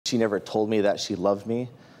She never told me that she loved me,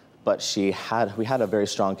 but we had a very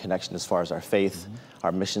strong connection as far as our faith,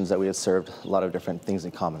 our missions that we had served, a lot of different things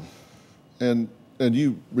in common. And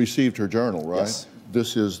you received her journal, right? Yes.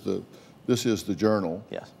 This is the journal.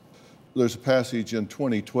 Yes. There's a passage in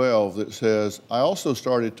 2012 that says, I also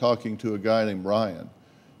started talking to a guy named Ryan.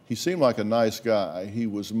 He seemed like a nice guy. He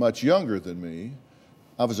was much younger than me.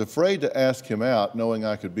 I was afraid to ask him out, knowing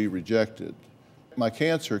I could be rejected. My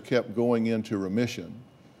cancer kept going into remission.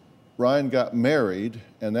 Ryan got married,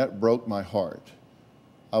 and that broke my heart.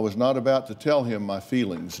 I was not about to tell him my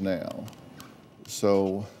feelings now.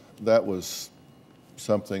 So that was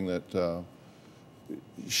something that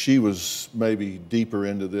she was maybe deeper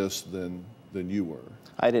into this than you were.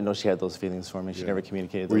 I didn't know she had those feelings for me. She never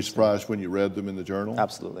communicated those. Were you surprised when you read them in the journal?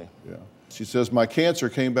 Absolutely. Yeah. She says, my cancer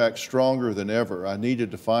came back stronger than ever. I needed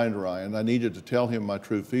to find Ryan. I needed to tell him my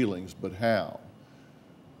true feelings, but how?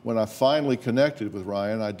 When I finally connected with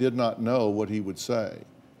Ryan, I did not know what he would say.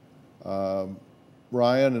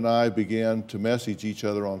 Ryan and I began to message each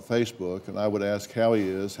other on Facebook, and I would ask how he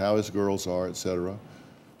is, how his girls are, etc.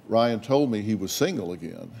 Ryan told me he was single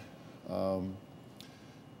again.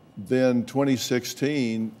 Then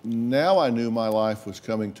 2016, now I knew my life was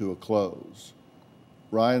coming to a close.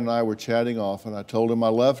 Ryan and I were chatting often. I told him I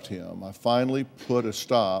loved him. I finally put a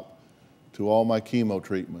stop to all my chemo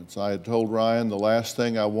treatments. I had told Ryan the last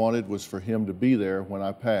thing I wanted was for him to be there when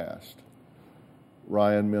I passed.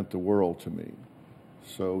 Ryan meant the world to me.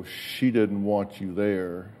 So she didn't want you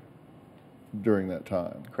there during that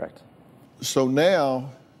time. Correct. So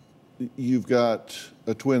now you've got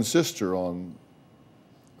a twin sister on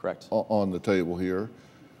Correct. On the table here.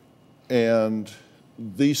 And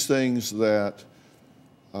these things that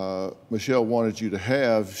Michelle wanted you to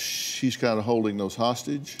have, she's kind of holding those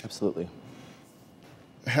hostage. Absolutely.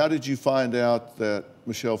 How did you find out that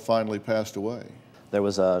Michelle finally passed away? There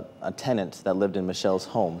was a tenant that lived in Michelle's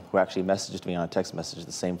home who actually messaged me on a text message,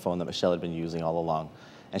 the same phone that Michelle had been using all along.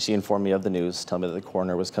 And she informed me of the news, telling me that the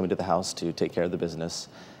coroner was coming to the house to take care of the business.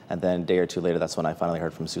 And then a day or two later, that's when I finally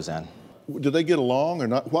heard from Suzanne. Did they get along or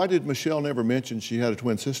not? Why did Michelle never mention she had a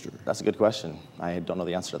twin sister? That's a good question. I don't know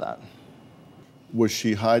the answer to that. Was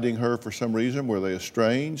she hiding her for some reason? Were they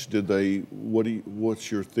estranged? Did they,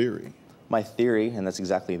 what's your theory? My theory, and that's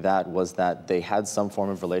exactly that, was that they had some form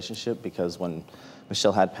of relationship because when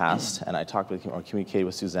Michelle had passed and I talked with or communicated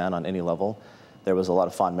with Suzanne on any level, there was a lot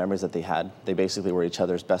of fond memories that they had. They basically were each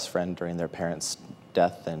other's best friend during their parents'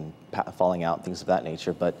 death and falling out, things of that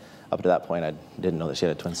nature. But up to that point, I didn't know that she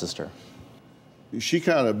had a twin sister. She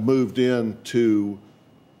kind of moved into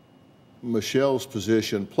Michelle's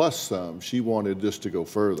position plus some. She wanted this to go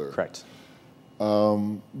further. Correct.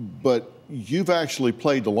 But you've actually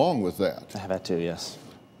played along with that. I have had to, yes.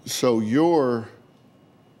 So you're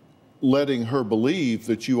letting her believe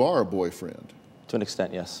that you are a boyfriend. To an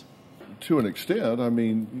extent, yes. To an extent. I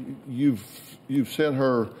mean, you've sent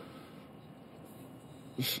her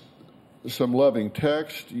some loving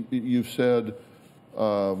text. You've said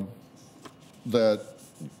that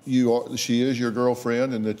she is your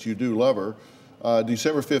girlfriend and that you do love her.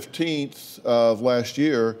 December 15th of last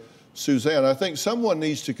year, Suzanne, I think someone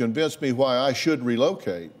needs to convince me why I should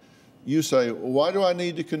relocate. You say, why do I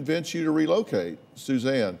need to convince you to relocate?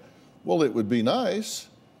 Suzanne, well, it would be nice.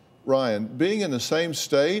 Ryan, being in the same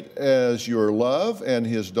state as your love and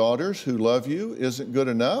his daughters who love you isn't good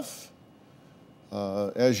enough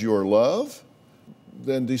as your love.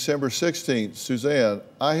 Then December 16th, Suzanne,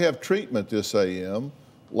 I have treatment this AM,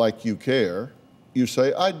 like you care. You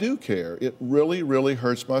say, I do care. It really, really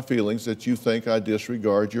hurts my feelings that you think I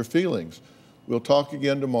disregard your feelings. We'll talk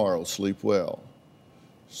again tomorrow. Sleep well.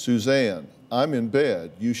 Suzanne, I'm in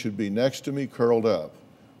bed. You should be next to me, curled up.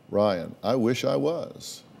 Ryan, I wish I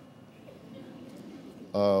was.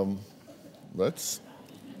 That's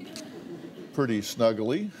pretty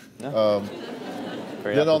snuggly. Yeah.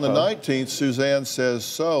 Then on the 19th, Suzanne says,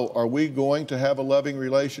 so are we going to have a loving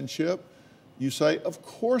relationship? You say, of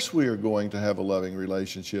course we are going to have a loving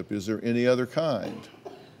relationship. Is there any other kind?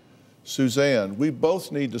 Suzanne, we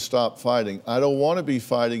both need to stop fighting. I don't want to be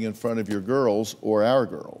fighting in front of your girls or our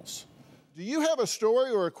girls. Do you have a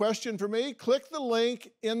story or a question for me? Click the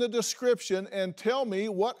link in the description and tell me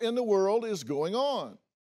what in the world is going on.